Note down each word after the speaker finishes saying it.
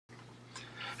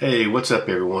Hey, what's up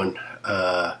everyone?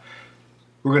 We're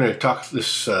going to talk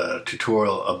this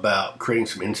tutorial about creating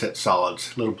some inset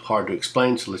solids. A little hard to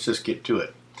explain, so let's just get to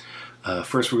it.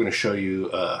 First we're going to show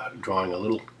you drawing a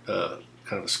little kind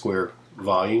of a square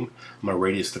volume. I'm going to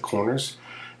radius the corners,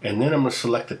 and then I'm going to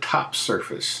select the top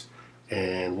surface.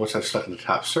 And once I've selected the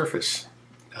top surface,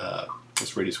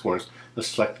 let's radius corners, let's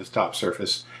select the top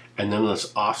surface, and then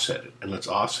let's offset it. And let's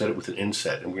offset it with an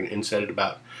inset. And we're going to inset it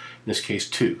about, in this case,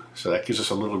 2. So that gives us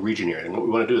a little region area. And what we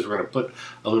want to do is we're going to put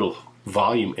a little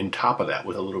volume in top of that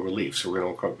with a little relief. So we're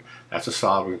going to, that's a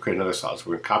solid, we're going to create another solid. So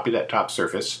we're going to copy that top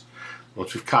surface.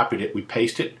 Once we've copied it, we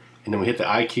paste it, and then we hit the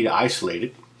I key to isolate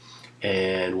it.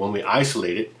 And when we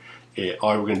isolate it,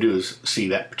 all we're going to do is see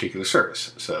that particular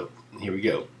surface. So here we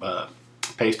go.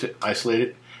 Paste it, isolate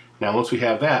it. Now once we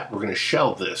have that, we're going to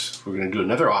shell this. We're going to do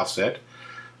another offset.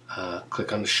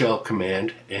 Click on the shell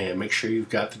command and make sure you've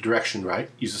got the direction right.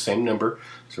 Use the same number.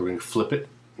 So we're going to flip it.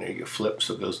 There you go, flip,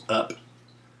 so it goes up.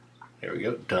 There we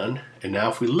go, done. And now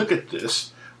if we look at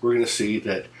this, we're going to see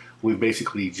that we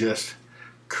basically just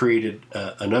created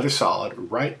another solid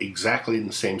right exactly in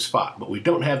the same spot, but we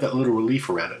don't have that little relief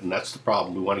around it, and that's the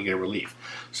problem. We want to get a relief.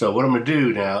 So what I'm going to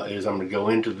do now is I'm going to go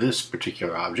into this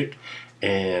particular object,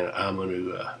 and I'm going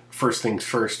to, first things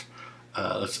first,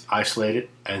 let's isolate it,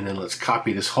 and then let's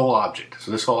copy this whole object.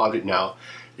 So this whole object now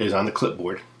is on the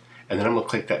clipboard, and then I'm going to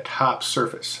click that top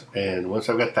surface. And once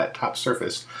I've got that top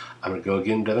surface, I'm going to go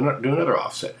again to do another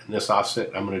offset. And this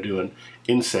offset, I'm going to do an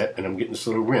inset, and I'm getting this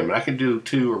little rim. And I can do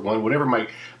 2 or 1, whatever my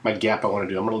gap I want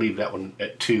to do. I'm going to leave that one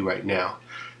at 2 right now.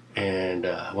 And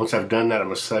once I've done that, I'm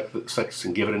going to select this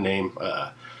and give it a name.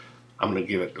 I'm going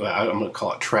to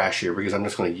call it trash here, because I'm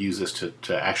just going to use this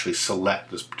to actually select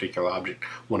this particular object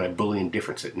when I Boolean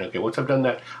difference it. And okay, once I've done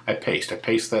that, I paste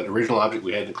that original object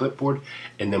we had in the clipboard,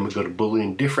 and then we go to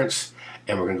Boolean difference,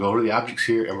 and we're going to go to the objects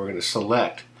here, and we're going to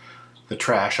select the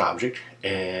trash object,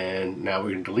 and now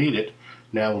we're going to delete it.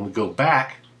 Now when we go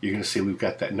back, you're going to see we've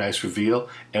got that nice reveal,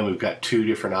 and we've got 2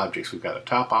 different objects. We've got a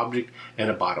top object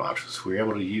and a bottom object, so we're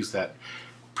able to use that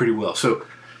pretty well. So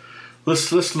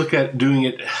let's look at doing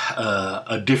it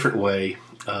a different way.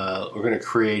 We're going to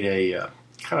create a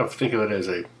kind of, think of it as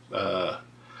a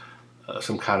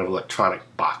some kind of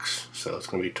electronic box. So it's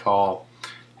going to be tall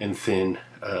and thin,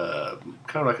 kind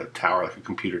of like a tower, like a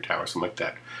computer tower, something like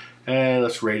that. And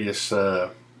let's radius.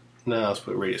 No, let's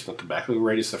put radius not the back. We'll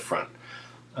radius the front.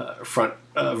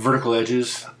 Vertical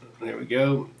edges. There we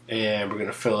go. And we're going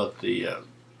to fill up the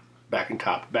back and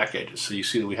top back edges. So you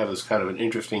see that we have this kind of an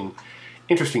interesting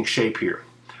shape here.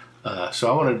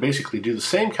 So I want to basically do the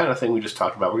same kind of thing we just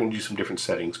talked about. We're going to do some different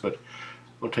settings, but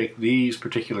we'll take these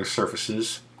particular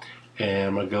surfaces, and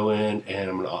I'm going to go in and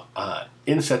I'm going to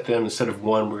inset them. Instead of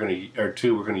 1, or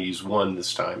 2, we're going to use 1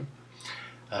 this time.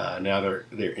 Now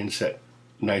they're inset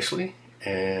nicely,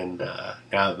 and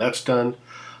now that that's done,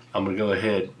 I'm going to go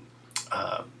ahead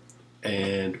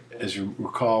and, as you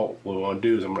recall, what I want to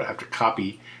do is I'm going to have to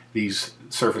copy these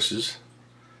surfaces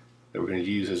that we're going to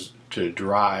use to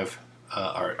derive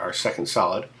our second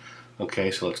solid. Okay,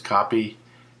 so let's copy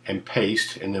and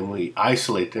paste, and then we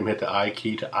isolate them, hit the I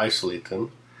key to isolate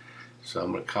them. So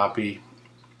I'm going to copy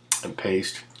and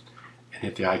paste and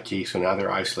hit the I key, so now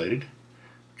they're isolated.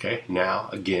 Okay, now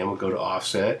again we'll go to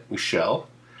offset, we shell.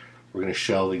 We're going to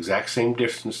shell the exact same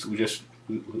distance that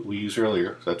we used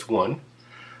earlier, so that's 1.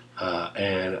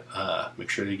 And make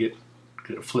sure you get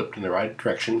it flipped in the right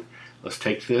direction. Let's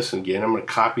take this, and again I'm going to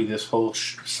copy this whole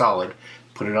solid,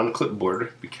 put it on the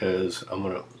clipboard, because I'm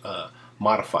going to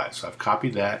modify it. So I've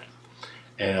copied that,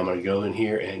 and I'm going to go in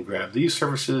here and grab these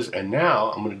surfaces, and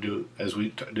now I'm going to do, as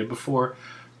we did before,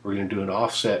 we're going to do an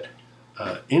offset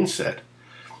inset,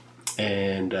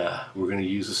 and we're going to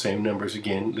use the same numbers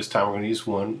again. This time we're going to use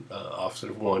 1, offset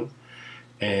of 1,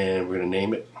 and we're going to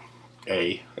name it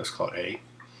A. Let's call it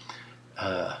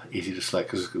A. Easy to select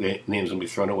because the name's going to be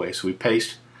thrown away. So we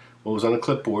paste what was on the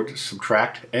clipboard,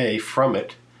 subtract A from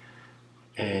it,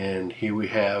 and here we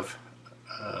have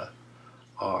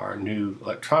our new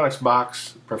electronics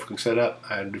box, perfectly set up.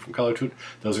 I add a different color to it.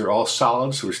 Those are all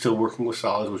solids, so we're still working with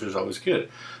solids, which is always good.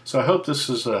 So I hope this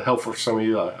is helpful for some of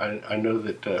you. I know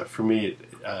that for me,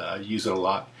 I use it a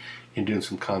lot in doing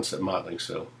some concept modeling.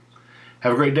 So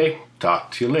have a great day. Talk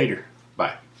to you later.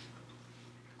 Bye.